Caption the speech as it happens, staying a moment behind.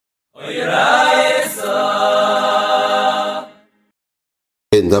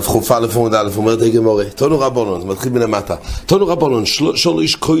דף חופה לפעמוד א' אומרת הגמורה, תנו רבונון, זה מתחיל מלמטה, תנו רבונון,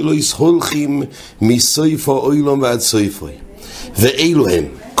 שלוש קוילויס הולכים מסויפו אוילום ועד סויפוי, ואילו הם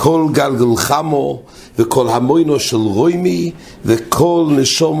כל גלגל חמו וכל המוינו של רוימי וכל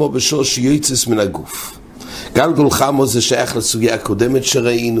נשומו בשוש יוצס מן הגוף. גלגל חמו זה שייך לסוגיה הקודמת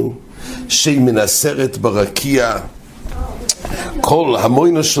שראינו, שמן הסרט ברקיע, כל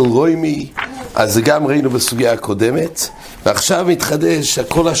המוינו של רוימי, אז זה גם ראינו בסוגיה הקודמת, ועכשיו מתחדש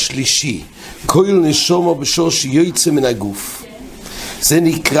הקול השלישי, כל נשומו בשוש יוצא מן הגוף. זה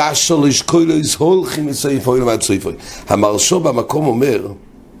נקרא שלוש קוילויס הולכים מסויפוי ועד סויפוי. המרשו במקום אומר,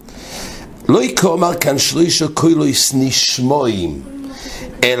 לא יקומר כאן שלוש קוילויס נשמועים,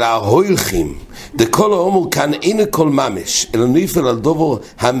 אלא הולכים. דכל האומר כאן אין כל ממש, אלא נפל על דובר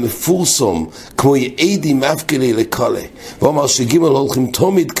המפורסום, כמו יעדי מפגלי לקולה. ואומר שגימל הולכים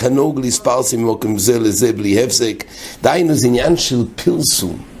תמיד כנוג לספרסים ממוקם זה לזה בלי הפסק. דיינו זה עניין של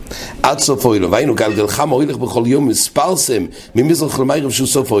פרסום. עד סוף אוילום, והיינו גלגל חם הולך בכל יום מספרסם ממזרח למערב שהוא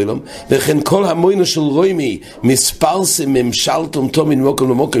סוף אוילום, וכן כל המוינו של רוימי מספרסם ממשלתום תומין ממוקם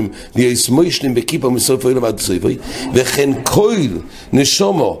למוקם ויש מוישנים בכיפה מסוף אוילום עד סוף אוילום, וכן כל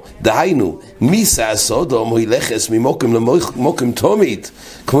נשומו, דהיינו מיסה הסודום הוא ילחס ממוקם למוקם תומית,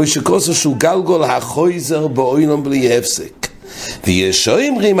 כמו שכוסו שהוא גלגול החויזר באוילום בלי הפסק. ויש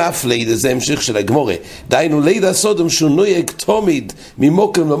אומרים אף לידה, זה המשך של הגמורה, דיינו לידה סודום שהוא נויג תומיד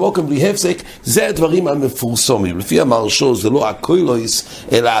ממוקם למוקם בלי הפסק, זה הדברים המפורסמים. לפי המרשו זה לא הקוילויס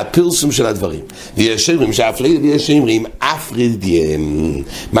אלא הפרסום של הדברים. ויש אומרים שאף לידה, ויש אומרים אף רידיה.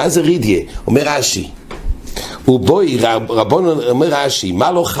 מה זה רידיה? אומר רש"י, ובוי רבון אומר רש"י,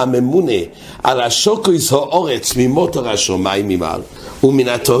 מה לא חממונה על השוקויס האורץ ממוטר השומיים ממעל ומן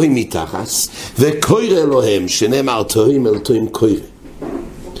התוהים מתחס, וקויר אלוהם שנאמר תוהים אל תוהים קויר.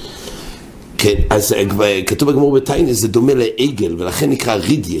 כן, אז כתוב בגמור בתיינס, זה דומה לעגל, ולכן נקרא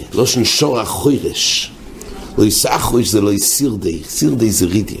רידיה, לא שנשור החוירש. לא יסחויש זה לא יסירדי, סירדי זה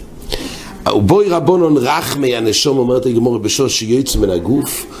רידיה. ובוי רבונון רחמי הנשום, אומרת הגמור בשוש שיוצא מן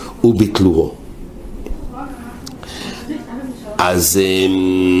הגוף וביטלוהו. אז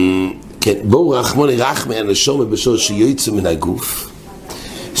כן, בואו רחמוני רחמי הנשום בשוש שיוצא מן הגוף,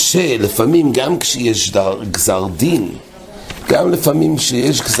 שלפעמים גם כשיש גזר דין, גם לפעמים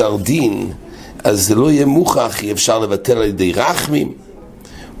כשיש גזר דין, אז זה לא יהיה מוכח, אי אפשר לבטל על ידי רחמים,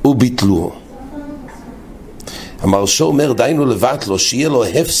 וביטלו. המרשו אומר, דיינו לבטלו, שיהיה לו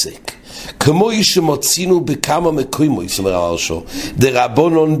הפסק, כמו שמוצינו בכמה מקוימו, זאת אומרת המרשו,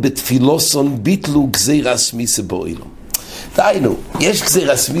 דרבונון בתפילוסון ביטלו גזיר הסמיסה באוילו. דיינו, יש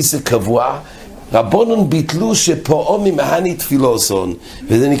גזיר הסמיסה קבוע, רבונון ביטלו שפועו ממהני תפילוסון,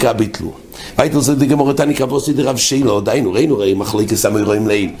 וזה נקרא ביטלו. והייתו זה דגמורתה נקרא ועושי דרב שילו, דיינו, ראינו מחליקס המורים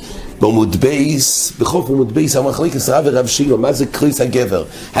ליל. בעמוד בייס, בחוף עמוד בייס, המחליקס רב ורב שילו, מה זה קרויס הגבר?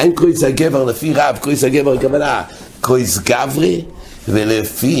 האם קרויס הגבר לפי רב, קרויס הגבר הכוונה קרויס גברי,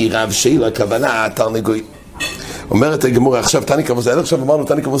 ולפי רב שילו הכוונה תרנגוי. אומרת הגמורה, עכשיו תניקה ועושי, עד עכשיו אמרנו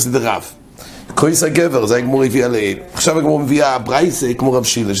תניקה ועושי דרב. קרויס הגבר, זה הגמור הביא עליהם. עכשיו הגמור מביאה ברייסה כמו רב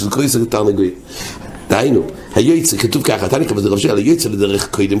שילה, שזה קרויס התרנגוי. דהיינו, היוצא, כתוב ככה, תניקה וזה רב שילה, היוצא לדרך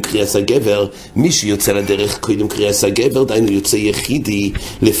קודם קריאס הגבר, מי שיוצא לדרך קודם קריאס הגבר, דהיינו יוצא יחידי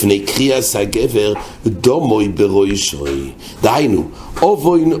לפני קריאס הגבר, דומוי ברוישוי. דהיינו,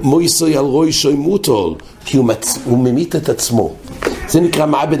 אובוין מויסוי על רוישוי מוטול, כי הוא ממית את עצמו. זה נקרא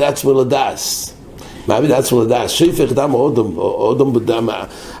מעבד עצמו לדס. מעבד עצמו לדס, שפך דם אודם בדם,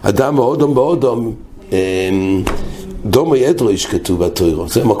 אדם אודם באודם, דומו ידרוש כתוב בתורה,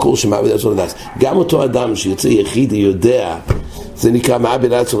 זה מקור שמעבד עצמו לדס. גם אותו אדם שיוצא יחידי יודע, זה נקרא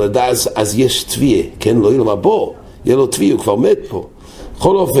מעבד עצמו לדס, אז יש תביעה, כן, לא יהיה לו מבוא, יהיה לו תביעה, הוא כבר מת פה.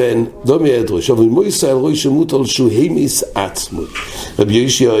 בכל אופן, דומו ידרוש, אבל אם הוא ישראל רואי שמוטל שהוא הימיס עצמו. רבי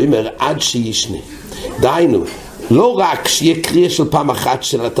יושיע אומר, עד שישנה. דהיינו, לא רק שיהיה קריאה של פעם אחת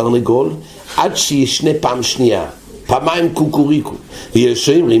של התרנגול, עד שישנה פעם שנייה, פעמיים קוקוריקו, ויש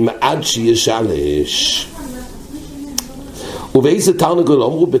אומרים עד שישלש. ובאיזה תרנגול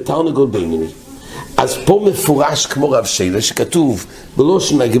אמרו? בתרנגול בינוני. אז פה מפורש כמו רב שילה שכתוב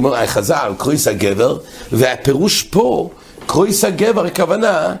בלושן הגמרא החז"ל קרויס הגבר, והפירוש פה קרויס הגבר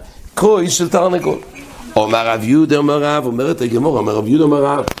הכוונה קרויס של תרנגול. אומר רב יהודה אומר רב, אומרת הגמרא, אומר רב יהודה אומר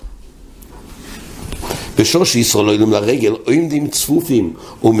רב, בשוש ישראל עולים לרגל, עומדים צפופים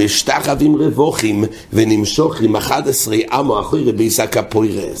ומשתחווים רווחים ונמשוכים 11 עמו אחרי ביסק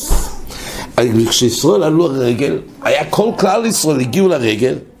הפוירס. כשישראל עלו לרגל, היה כל כלל ישראל הגיעו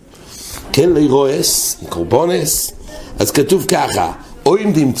לרגל, כן, לירועס, קורבונס, אז כתוב ככה,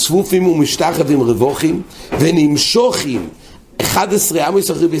 עומדים צפופים ומשתחווים רווחים ונמשוכים 11 עמו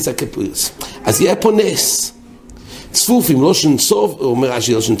ישחרר ביס הכפוירס. אז יהיה פה נס. צפופים, לא שנצוף, אומר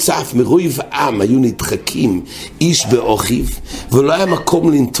רש"י, לא שנצף, מרוב עם היו נדחקים איש באוכיו, ולא היה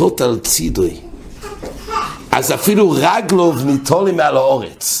מקום לנטות על צידוי. אז אפילו רגלוב ניטולים מעל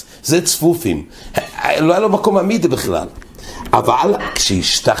האורץ. זה צפופים. לא היה לו מקום עמידה בכלל. אבל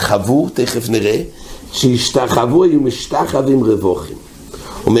כשהשתחוו, תכף נראה, כשהשתחוו היו משתחווים רווחים.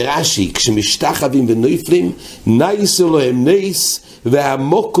 אומר רש"י, כשמשתחווים ונופלים, נייסו להם נייס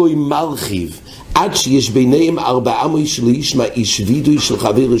והמוקוי מרחיב, עד שיש ביניהם 400 של איש מהאיש וידוי של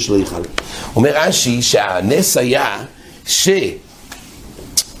חבר שלו יחל. אומר רש"י שהנס היה שעל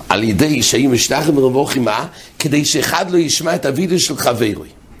ידי שהיו משתחווים רווחים מה? כדי שאחד לא ישמע את הוידוי של חברוי.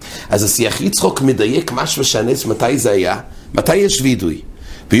 אז השיח יצחוק מדייק משהו שהנס מתי זה היה? מתי יש וידוי?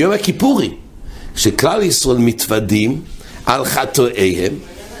 ביום הכיפורים, כשכלל ישראל מתוודים על חטאיהם,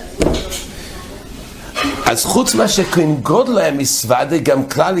 אז חוץ מה שכהן גודל היה מסוודה, גם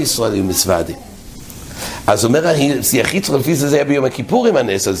כלל ישראל היו מסוודה. אז אומר השיח יצחוק לפי זה היה ביום הכיפורים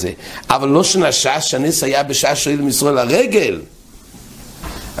הנס הזה, אבל לא שנשש שהנס היה בשעה שואלים ישראל הרגל.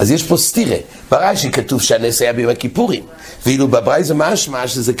 אז יש פה סתירה. ברש"י כתוב שהנס היה ביום הכיפורים, ואילו בברייתא זה משמע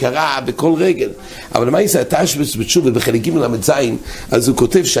שזה קרה בכל רגל. אבל מה זה התשבץ בתשובה בחלק ג' ל"ז, אז הוא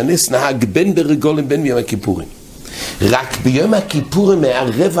כותב שהנס נהג בין ברגולים בין ביום הכיפורים. רק ביום הכיפורים היה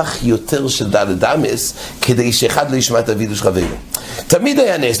רווח יותר של דלת אמס, כדי שאחד לא ישמע את הוידוי של חברו. תמיד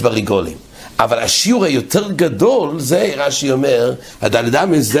היה נס ברגולים, אבל השיעור היותר גדול, זה רש"י אומר, הדלת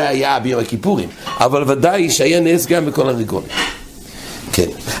אמס זה היה ביום הכיפורים, אבל ודאי שהיה נס גם בכל הרגולים. כן.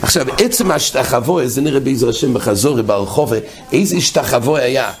 עכשיו, עצם השתחווי, זה נראה בעזר השם בחזור ברחוב, איזה השתחווי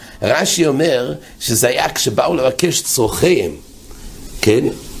היה? רש"י אומר שזה היה כשבאו לבקש צורכיהם, כן?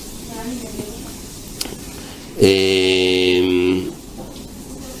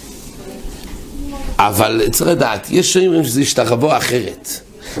 אבל צריך לדעת, יש שאומרים שזה השתחווי אחרת.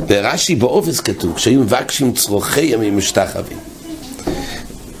 ברש"י באופס כתוב, כשהיו מבקשים צורכיהם הם משתחווים.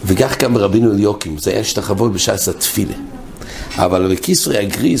 וכך גם ברבינו אליוקים, זה היה השתחווי בשעת התפילה. אבל בכיסרי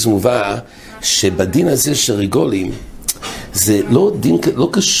הגריז מובא שבדין הזה של רגולים זה לא דין, לא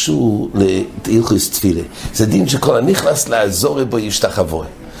קשור להלכות תפילה, זה דין שכל הנכנס לעזור בו ישתחווי.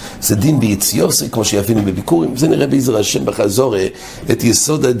 זה דין ביציוסי, כמו שיבינו בביקורים, זה נראה בעזר השם בחזור את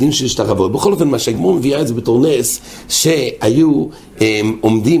יסוד הדין של ישתחווי. בכל אופן מה שהגמור מביאה את זה בתור נס שהיו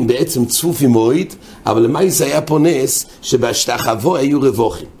עומדים בעצם צפופים מועד, אבל למה זה היה פה נס שבהשתחווי היו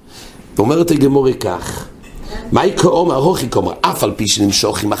רווחים. ואומרת הגמור כך, מאי כאומר, הוכי כאומר, אף על פי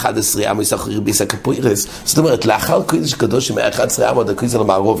שנמשוך עם 11 עמו ישחרר ביס הכפוירס, זאת אומרת, לאחר קודש קדוש עם 11 עמו עד הקודש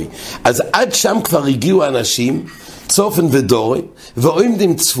המערובי. אז עד שם כבר הגיעו האנשים, צופן ודורים,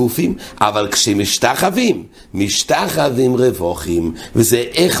 ועומדים צפופים, אבל כשמשתחווים, משתחווים רווחים, וזה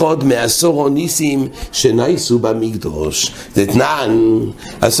אחד מעשור ניסים שנייסו במקדוש. זה תנן,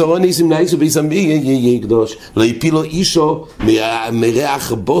 עשור ניסים נייסו במקדוש, לא הפילו אישו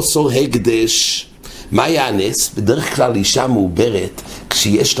מריח בוסור הקדש. מה היה הנס? בדרך כלל אישה מעוברת,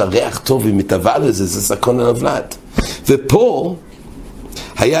 כשיש לה ריח טוב ומתאבה לזה, זה סכון הנבלת. ופה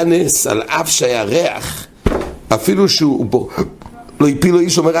היה נס, על אף שהיה ריח, אפילו שהוא לא הפילו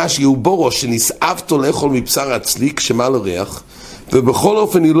איש אומר רש"י, הוא בורו שנסעבתו לאכול מבשר הצליק שמה לו ריח, ובכל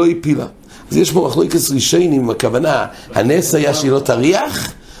אופן היא לא הפילה. אז יש פה מחלוקת ראשונים, הכוונה, הנס היה שהיא לא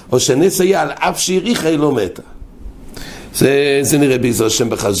תריח, או שהנס היה על אף שהיא ריחה היא לא מתה. זה נראה בעזר השם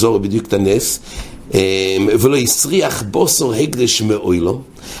בחזור בדיוק את הנס. ולא יסריח בוסור הקדש מאוילו.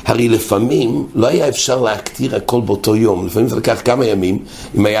 הרי לפעמים לא היה אפשר להקטיר הכל באותו יום, לפעמים זה לקח כמה ימים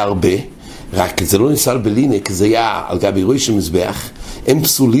אם היה הרבה, רק זה לא ניסה בלינה, כי זה היה על גבי ראש המזבח, אין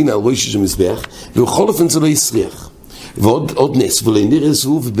פסולין על ראש המזבח, ובכל אופן זה לא יסריח. ועוד נס, ולא נראה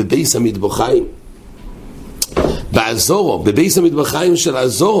זבוב בבייס המטבחיים, באזורו, בבייס המטבחיים של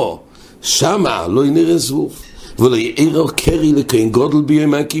האזורו, שמה לא נראה זבוב. ולא יאירו קרי לכהן גודל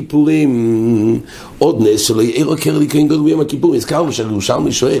ביום הכיפורים. עוד נס שלא יאירו קרי לכהן גודל ביום הכיפורים. הזכרנו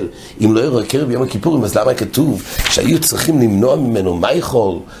שירושלמי שואל, אם לא יאירו קרי ביום הכיפורים, אז למה כתוב שהיו צריכים למנוע ממנו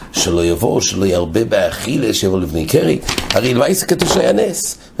מייחול, שלא יבוא, שלא ירבה באכילה, שיבוא לבני קרי? הרי למה זה כתוב שהיה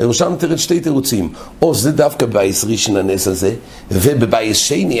נס? ירושלמי תרד שתי תירוצים, או זה דווקא בבייס ראשון הנס הזה, ובבייס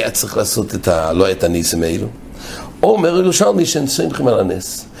שני היה צריך לעשות לא את הניסים האלו, או אומר ירושלמי שאין סמכים על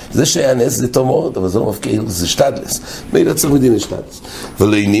הנס. זה שהיה נס זה טוב מאוד, אבל זה לא מפקיע, זה שטדלס. מילה צריך מדינה שטדלס.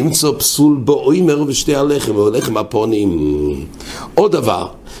 ולא נמצא פסול באוימר ושתי הלחם, והלחם הפונים. עוד דבר,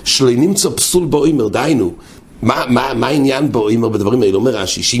 שלא נמצא פסול באוימר, דיינו, מה העניין בו, אומר בדברים האלה, אומר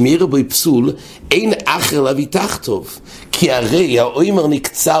רש"י, שאם יראה בו פסול, אין אחר להביא תחתוב, כי הרי האומר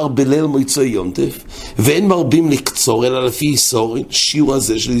נקצר בליל מוצאי יום טוב, ואין מרבים לקצור, אלא לפי איסורין, שיעור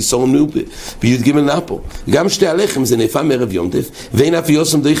הזה של איסורין נאו בי"ג נאפו. גם שתי הלחם זה נאפה מערב יום טוב, ואין אף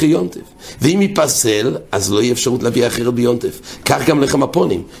יוסם דרך יום טוב. ואם ייפסל, אז לא יהיה אפשרות להביא אחרת ביום טוב. כך גם לחם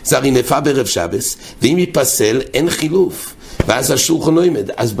הפונים, זה הרי נאפה בערב שבס, ואם ייפסל, אין חילוף. ואז השולחן עומד.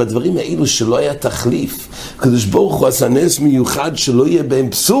 אז בדברים האלו שלא היה תחליף, הקדוש ברוך הוא עשה נס מיוחד שלא יהיה בהם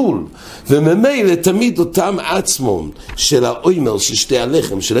פסול, וממילא תמיד אותם עצמם של האומר של שתי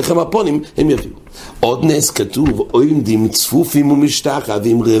הלחם, של לחם הפונים, הם יביאו. עוד נס כתוב, עומדים צפופים ומשתחה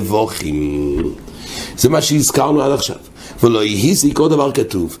ועם רווחים. זה מה שהזכרנו עד עכשיו. ולא יהיזיק, עוד דבר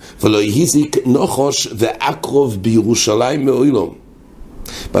כתוב, ולא יהיזיק נחוש ועקרוב בירושלים מעולם.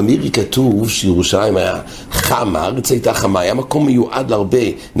 במירי כתוב שירושלים היה חמה, הארץ הייתה חמה, היה מקום מיועד להרבה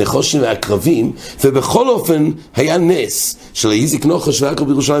נחושים ועקרבים, ובכל אופן היה נס שלא יזיק נחוש ועקרב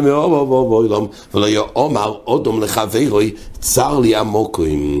בירושלים מעולם, ולא יאמר אודום לחברוי צר לי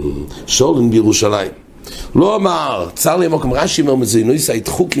המוקוים שולן בירושלים. לא אמר צר לי המוקוים, רש"י אומר מזינו יסע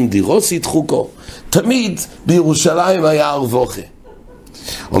יתחוקים דירוס יתחוקו, תמיד בירושלים היה ארבוכה.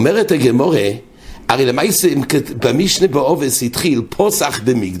 אומרת הגמורה, הרי למעשה במשנה בעובס התחיל פוסח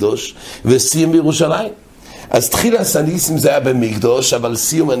במקדוש וסיים בירושלים. אז תחיל הניסים זה היה במקדוש, אבל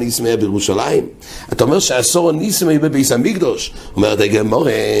סיום הניסים היה בירושלים. אתה אומר שהעשור הניסים היה בביס המקדוש. אומרת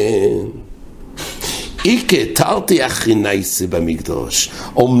הגמורה, איקה תרתי אחרי נייסה במקדוש.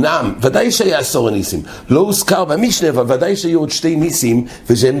 אמנם, ודאי שהיה עשור הניסים. לא הוזכר במשנה, אבל ודאי שהיו עוד שתי ניסים,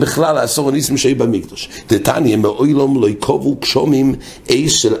 ושהם בכלל העשור הניסים שהיו במקדוש. דתניא מאוילום לא יקובו גשומים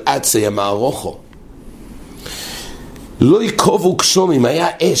אש של עצי המערוכו. לא יקובו גשומים, היה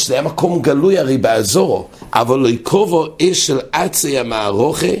אש, זה היה מקום גלוי הרי באזורו, אבל לא יקובו אש של עצי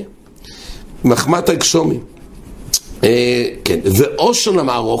המערוכה, מחמת הגשומים. כן, ואושון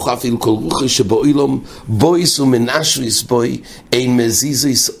המערוכה אפילו כל רוחי שבו אילום בויס ומנשוויס בוי, אין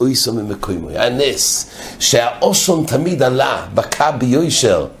מזיזיס אויסו ממקוימו. היה נס שהאושון תמיד עלה, בקע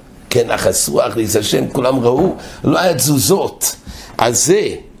ביושר, כן, החסרוח ליס השם, כולם ראו, לא היה תזוזות. אז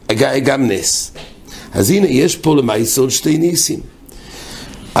זה גם נס. אז הנה, יש פה למעשה עוד שתי ניסים.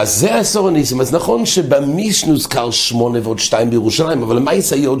 אז זה העשור הניסים. אז נכון שבמשנה הוזכר 8 ועוד 2 בירושלים, אבל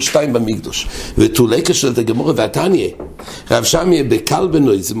למעשה יהיה עוד 2 במקדוש. ותולקה של הגמורה והתניא, רב שמיה בקל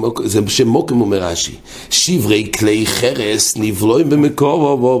בנוי, זה שם מוקם אומר רש"י, שברי כלי חרס נבלוים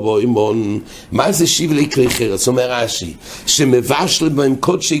במקור אימון. מה זה שברי כלי חרס? אומר רש"י, שמבשל בהם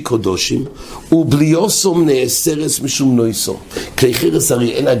קודשי קודושים, ובליוסום נאסרס משום נויסו. כלי חרס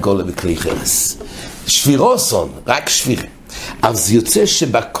הרי אין הגולה בכלי חרס. שבירוסון, רק שביר. אז יוצא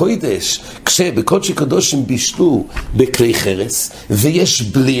שבקודש, כשבקודשי קודושים בישלו בכלי חרס, ויש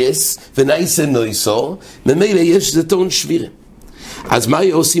בליאס ונאיסה נויסור, ממילא יש זטון שבירה. אז מה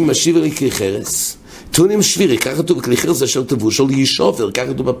עושים משיבר לכלי חרס? תונים שבירי, ככה כתוב בכלי חרס אשר תבוש, או לישובר, ככה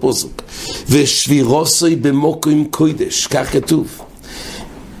כתוב בפוסק. ושבירוסוי במוקו עם קודש, כך כתוב.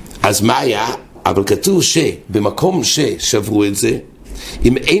 אז מה היה? אבל כתוב שבמקום ששברו את זה,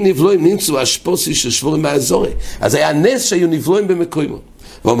 אם אין נבלוים נמצאו השפוסי של שבורים מהאזורי, אז היה נס שהיו נבלוים במקוימו.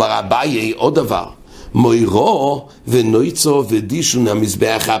 ואומר רבי עוד דבר, מוירו ונויצו ודישון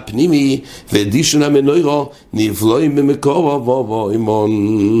המזבח הפנימי ודישון המנוירו נבלוים במקורו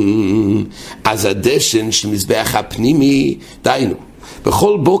ואימון. אז הדשן של מזבח הפנימי, דיינו,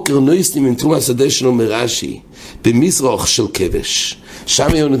 בכל בוקר נויסנים עם תרומס הדשן אומר רש"י, במזרח של כבש, שם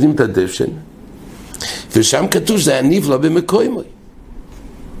היו נותנים את הדשן, ושם כתוב שזה היה נבלע במקוימו.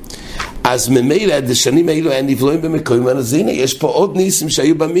 אז ממילא הדשנים האלו היה נבלוים במקוים, אז הנה יש פה עוד ניסים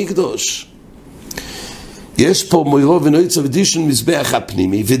שהיו במקדוש. יש פה מוירו ונויצו ודישון מזבח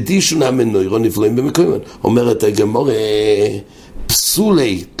הפנימי ודישון המנוירו נבלוים במקוים. אומרת הגמורה,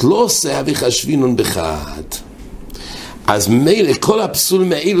 פסולי תלוסה וחשבינון בחד. אז ממילא כל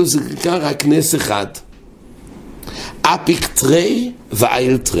הפסולים האלו זה רק נס אחד, אפיק תרי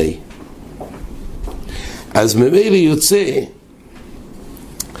ואיל תרי. אז ממילא יוצא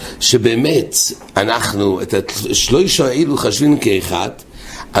שבאמת אנחנו את השלושה האלו חשבים כאחד,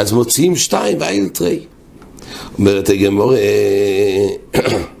 אז מוציאים 2 ואיל תרי. אומרת הגמורה,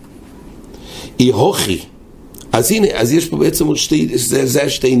 אי הוכי. אז הנה, אז יש פה בעצם עוד זה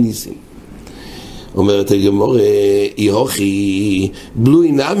השתי ניסים. אומרת הגמורה, אי הוכי,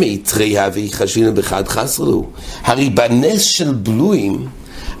 בלוי נמי תרי הווי חשבים בחד חסרלו. הרי בנס של בלויים,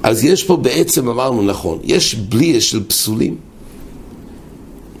 אז יש פה בעצם, אמרנו נכון, יש בלי של פסולים.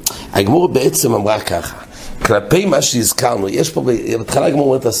 הגמורה בעצם אמרה ככה, כלפי מה שהזכרנו, יש פה, בתחילה הגמורה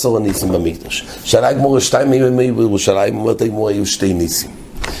אומרת 10 ניסים במקדוש. שאלה הגמורה 2 היו בירושלים, אומרת הגמורה היו 2 ניסים.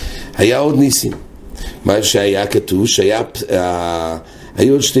 היה עוד ניסים. מה שהיה כתוב,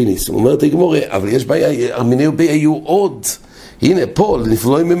 היו עוד שתי ניסים. אומרת הגמורה, אבל יש בעיה, מיני ובי היו עוד. הנה, פה,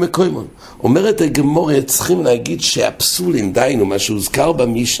 לפלוי ממקוימון. אומרת הגמורה, צריכים להגיד שהפסולים, דיינו, מה שהוזכר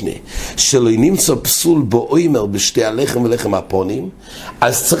במשנה, שלא נמצא פסול באוימר בשתי הלחם ולחם הפונים,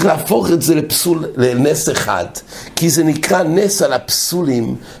 אז צריך להפוך את זה לפסול, לנס אחד, כי זה נקרא נס על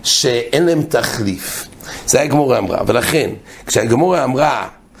הפסולים שאין להם תחליף. זה הגמורה אמרה, ולכן, כשהגמורה אמרה,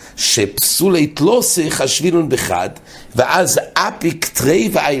 שפסולי תלוסי חשבינון בחד, ואז אפיק תרי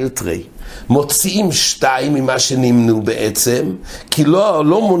ואיל תרי. מוציאים שתיים ממה שנמנו בעצם, כי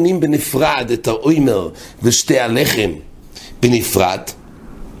לא מונים בנפרד את האוימר ושתי הלחם בנפרד.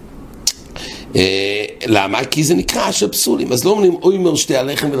 למה? כי זה נקרא של פסולים, אז לא מונים אוימר שתי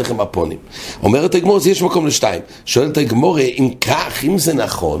הלחם ולחם הפונים. אומרת הגמור, אז יש מקום לשתיים. שואלת הגמור, אם כך, אם זה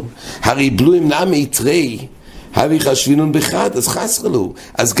נכון, הרי בלויים נמי תרי, הרי חשבינון בחד, אז חסרלו.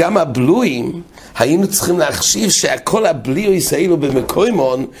 אז גם הבלויים, היינו צריכים להחשיב שהכל הבליו יסעילו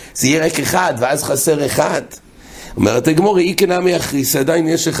במקוימון, זה יהיה רק אחד, ואז חסר אחד. אומרת הגמור, אי כנמי אחריס, עדיין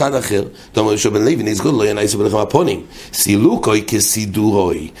יש אחד אחר. אתה אומר, שבן לוי נסגוד לא ינאיסו בלחם הפונים. סילוקוי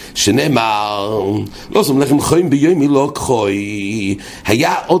כסידורוי, שנאמר, לא זום לחם חויים ביומי לא קחוי.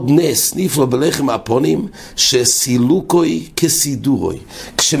 היה עוד נס, נפלא בלחם הפונים, שסילוקוי כסידורוי.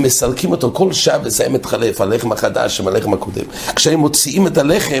 כשמסלקים אותו כל שעה וזה מתחלף, הלחם החדש עם הלחם הקודם. כשהם מוציאים את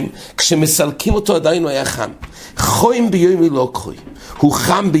הלחם, כשמסלקים אותו עדיין הוא היה חם. חויים ביומי לא קחוי. הוא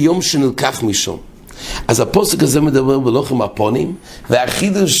חם ביום שנלקח משום. אז הפוסק הזה מדבר בלחם הפונים,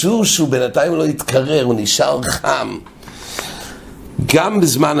 והחידוש הוא שהוא בינתיים לא יתקרר, הוא נשאר חם גם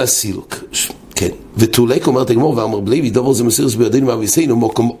בזמן הסילוק. כן, ותולק אומרת הגמור ואמר בלי דובר זה מסירס בידינו ואביסינו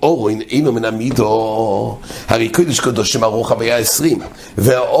מוקם אורין אינו מן המידו, הרי קודש קדושים ארוך היה 20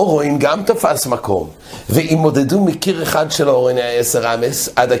 והאורין גם תפס מקום, ואם מודדו מקיר אחד של האורין היה 10 אמס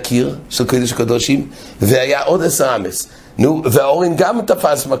עד הקיר של קודש קדושים והיה עוד 10 אמס, והאורין גם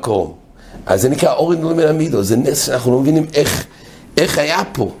תפס מקום, אז זה נקרא אורין לא מן המידו. זה נס שאנחנו לא מבינים איך היה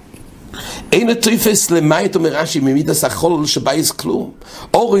פה. אין התופס למית אומר רש"י ממידס החול שבייס כלום.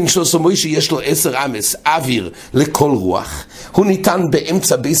 אורין שעושה מוישה יש לו 10 אמס אוויר לכל רוח, הוא ניתן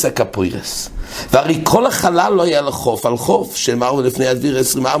באמצע ביס הקפוירס, והרי כל החלל לא היה לחוף על חוף שאמרנו לפני הדביר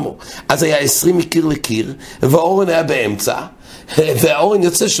 20 אמו, אז היה 20 מקיר לקיר והאורין היה באמצע, והאורין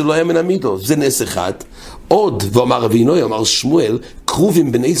יוצא שלא היה מן המידו. זה נס אחד. עוד, ואומר רבי אמר שמואל,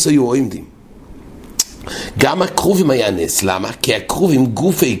 קרובים בנס היו עומדים. גם הקרובים היה נס. למה? כי הקרובים,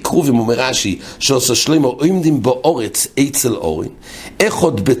 גופי קרובים, אומר רש"י, שעושה שלמה עומדים באורץ אצל אורין,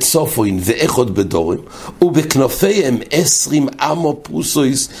 אחד בצופוין ואחד בדורין, ובכנפיהם 20 אמו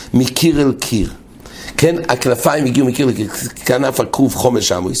פרוסויס מקיר אל קיר. כן, הכנפיים הגיעו מקיר לקיר, כנף הכרוב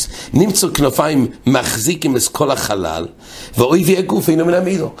חומש עמוס, נמצא כנפיים מחזיקים את כל החלל, ואויבי הגוף אינו מן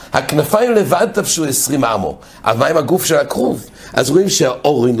המידו. הכנפיים לבד תפשו 20 אמו, אבל מה עם הגוף של הכרוב? אז רואים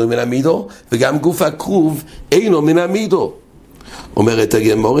שהאורין לא מן המידו, וגם גוף הכרוב אינו מן המידו. אומרת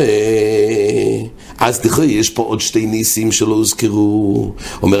הגמורה, אז תראי, יש פה עוד שתי ניסים שלא הוזכרו.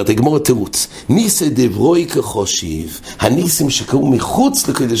 אומרת הגמורה תירוץ, ניסי דברוי כחושיב, הניסים שקראו מחוץ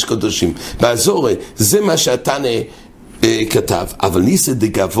לקודש קדושים באזור, זה מה שהתנא כתב. אבל ניסי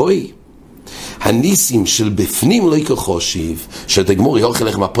דגבוי, הניסים של בפנים לא כחושיב, שאתה גמור יוכל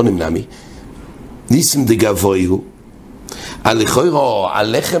לך מהפונים נמי, ניסים דגבוי הוא הלכוירו,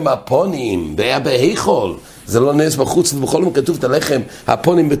 הלחם הפונים והיה בהיכול, זה לא נס בחוץ, ובכל מקום כתוב את הלחם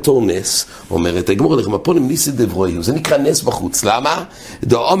הפונים בתור נס. אומרת הגמור, הלחם הפונים ניסי דברוי, זה נקרא נס בחוץ. למה?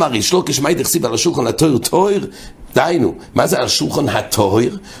 דאמר ישלו כשמאי תכסיב על השולחן התויר תויר, דיינו, מה זה על השולחן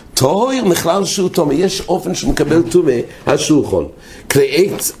התויר? תויר נכלל שהוא תומה, יש אופן שהוא מקבל תומה השולחן.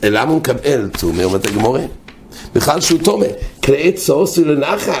 כלאית, למה הוא מקבל תומה? אומרת הגמור, בכלל שהוא תומה, כלאית סעוסי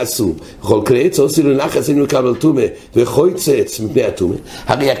לנחה עשו, כל כלאית סעוסי לנחה עשינו לקבל תומה, וחויצץ מפני התומה.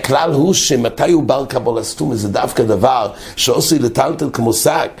 הרי הכלל הוא שמתי הוא בר קבולת תומה, זה דווקא דבר שעושי לטלטל כמו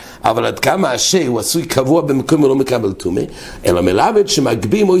שק, אבל עד כמה הוא עשוי קבוע במקום ולא מקבל תומה, אלא מלמד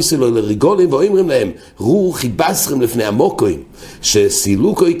שמגבים עושי לו לריגולים, ואומרים להם, רוחי בסרם לפני המוקוים,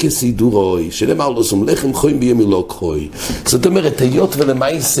 שסילוקוי כסידורוי, שנאמר לו שום לחם חויים בימי לא קחוי. זאת אומרת, היות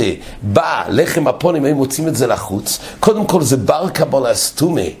ולמעשה בא לחם הפונים, הם מוצאים את זה לחוץ, קודם כל זה בר קבלה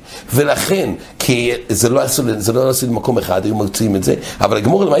סתומה, ולכן, כי זה לא עשו למקום אחד, היו מוצאים את זה, אבל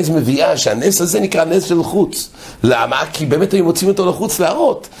הגמור למעשה מביאה שהנס הזה נקרא נס של חוץ. למה? כי באמת היו מוצאים אותו לחוץ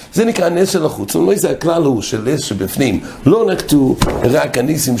להראות. זה נקרא נס של החוץ. זאת אומרת, זה הכלל הוא של נס שבפנים לא נקטו רק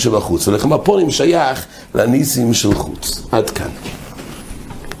הניסים של החוץ, ולחם הפונים שייך לניסים של חוץ. עד כאן.